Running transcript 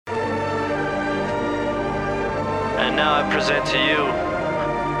And now I present to you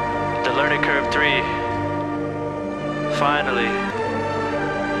the Learning Curve 3. Finally,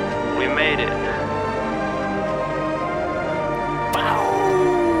 we made it.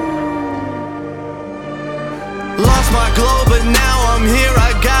 Lost my glow, but now I'm here,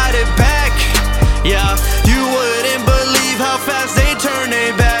 I got it back. Yeah, you wouldn't believe how fast they turn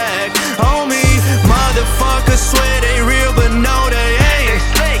their back on me. Motherfuckers swear they real, but no they ain't.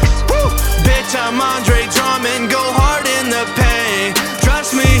 Woo. Bitch, I'm Andre Drummond, go hard in the paint.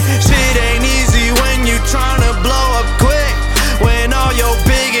 Trust me, shit ain't easy when you tryna blow up quick. When all your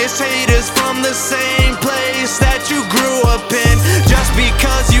biggest haters from the same place that you grew up in. Just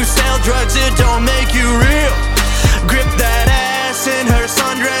because you sell drugs, it don't make you real. Grip that ass in her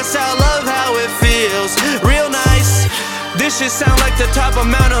sundress, I love how it feels. Real nice. This shit sound like the top of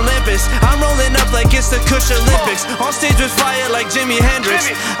Mount Olympus. I'm rolling up like it's the Kush Olympics. On stage with fire like Jimi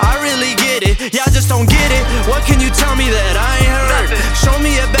Hendrix. I really get it, y'all just don't get it. What can you tell me that I ain't heard? Show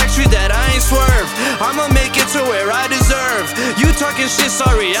me a backstreet that I ain't swerved. I'ma make it to where I deserve. You talking shit,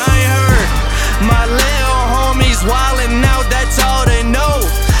 sorry, I ain't heard. My little homies wildin' out, that's all they know.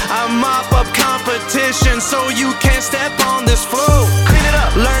 I mop up competition so you can't step on this flow. Clean it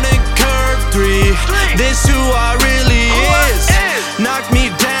up. Learning Curve 3. This who I really is. Knock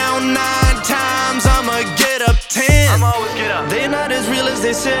me down 9 times, I'ma get up 10. I'ma always get up. They not as real as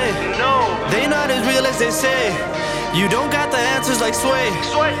they say. No. They not as real as they say. You don't got the answers like Sway.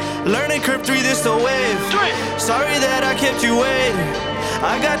 Learning Curve 3, this the wave. Sorry that I kept you waiting.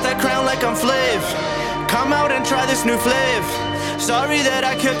 I got that crown like I'm Flav. Come out and try this new flav. Sorry that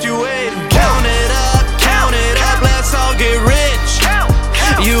I kept you waiting. Count it up, let's all get rich.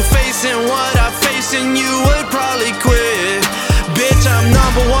 You facing what I'm facing, you would probably quit. Bitch, I'm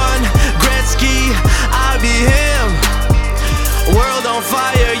number one, Gretzky, I be him. World on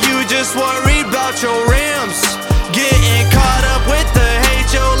fire, you just worried about your rims. Getting caught up with the hate,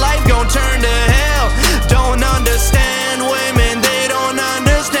 your life gon' turn to hell. Don't understand women, they don't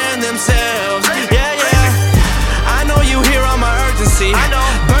understand themselves. Yeah, I know you hear all my urgency. I know.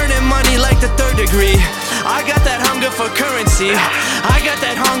 Burning money like the 3rd degree. I got that hunger for currency. I got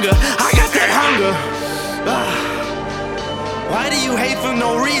that hunger, I got that hunger. Why do you hate for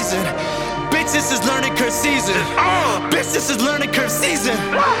no reason? Bitch, this is Learning Curve season. Bitch, this is Learning Curve season.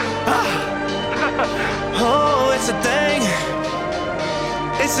 Oh, it's a thing.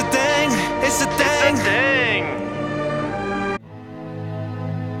 It's a thing. It's a thing. It's a thing.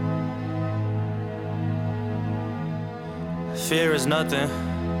 Fear is nothing.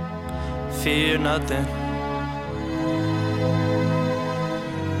 Fear nothing.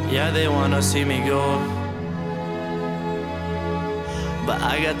 Yeah, they wanna see me go, but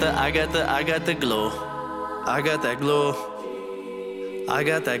I got the glow. I got that glow. I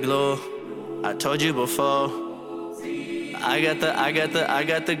got that glow. I told you before. I got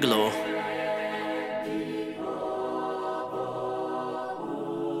the glow.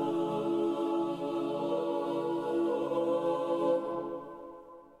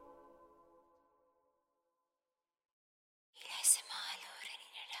 Il ASMR in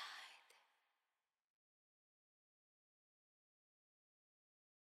your eyes.